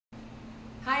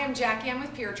Hi, I'm Jackie. I'm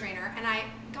with Peer Trainer, and I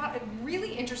got a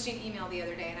really interesting email the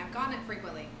other day, and I've gotten it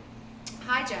frequently.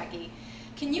 Hi, Jackie.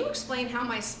 Can you explain how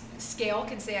my scale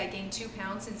can say I gained 2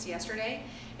 pounds since yesterday?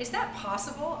 Is that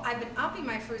possible? I've been upping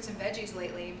my fruits and veggies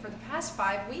lately, and for the past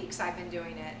 5 weeks I've been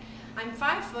doing it. I'm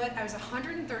 5 foot, I was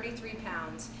 133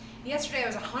 pounds. Yesterday I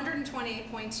was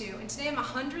 128.2, and today I'm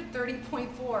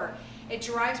 130.4. It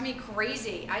drives me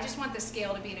crazy. I just want the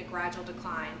scale to be in a gradual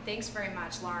decline. Thanks very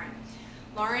much, Lauren.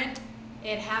 Lauren,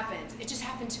 it happens. It just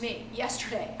happened to me.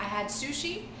 Yesterday I had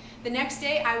sushi. The next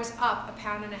day I was up 1.5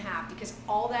 pounds because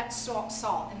all that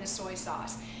salt in the soy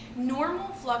sauce. Normal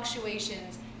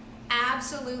fluctuations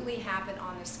absolutely happen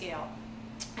on the scale.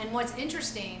 And what's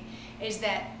interesting is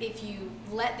that if you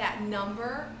let that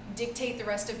number dictate the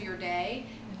rest of your day,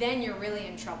 then you're really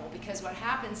in trouble, because what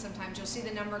happens sometimes, you'll see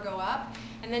the number go up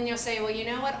and then you'll say, well, you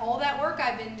know what, all that work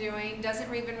I've been doing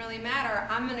doesn't even really matter.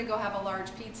 I'm gonna go have a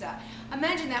large pizza.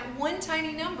 Imagine that one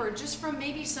tiny number just from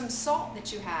maybe some salt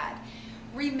that you had.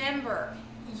 Remember,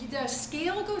 the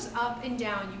scale goes up and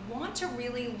down. You want to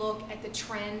really look at the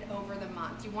trend over the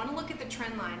month. You want to look at the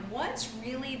trend line. What's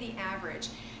really the average?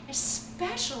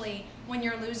 Especially when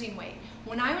you're losing weight.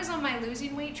 When I was on my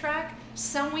losing weight track,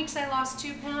 some weeks I lost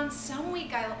 2 pounds, some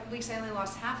weeks I only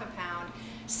lost 0.5 pound,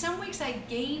 some weeks I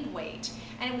gained weight,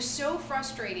 and it was so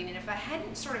frustrating. And if I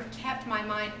hadn't sort of kept my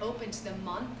mind open to the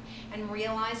month and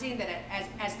realizing that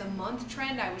as the month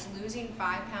trend I was losing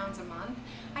 5 pounds a month,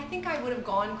 I think I would have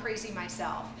gone crazy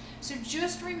myself. So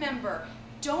just remember,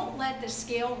 don't let the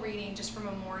scale reading just from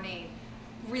a morning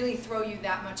really throw you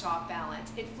that much off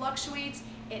balance. It fluctuates,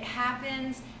 it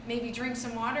happens. Maybe drink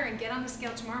some water and get on the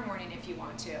scale tomorrow morning if you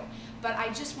want to. But I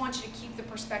just want you to keep the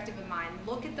perspective in mind.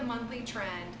 Look at the monthly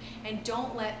trend and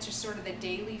don't let just sort of the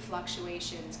daily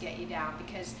fluctuations get you down,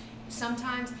 because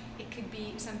sometimes it could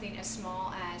be something as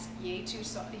small as you ate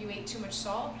too much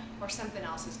salt, or something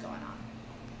else is going on.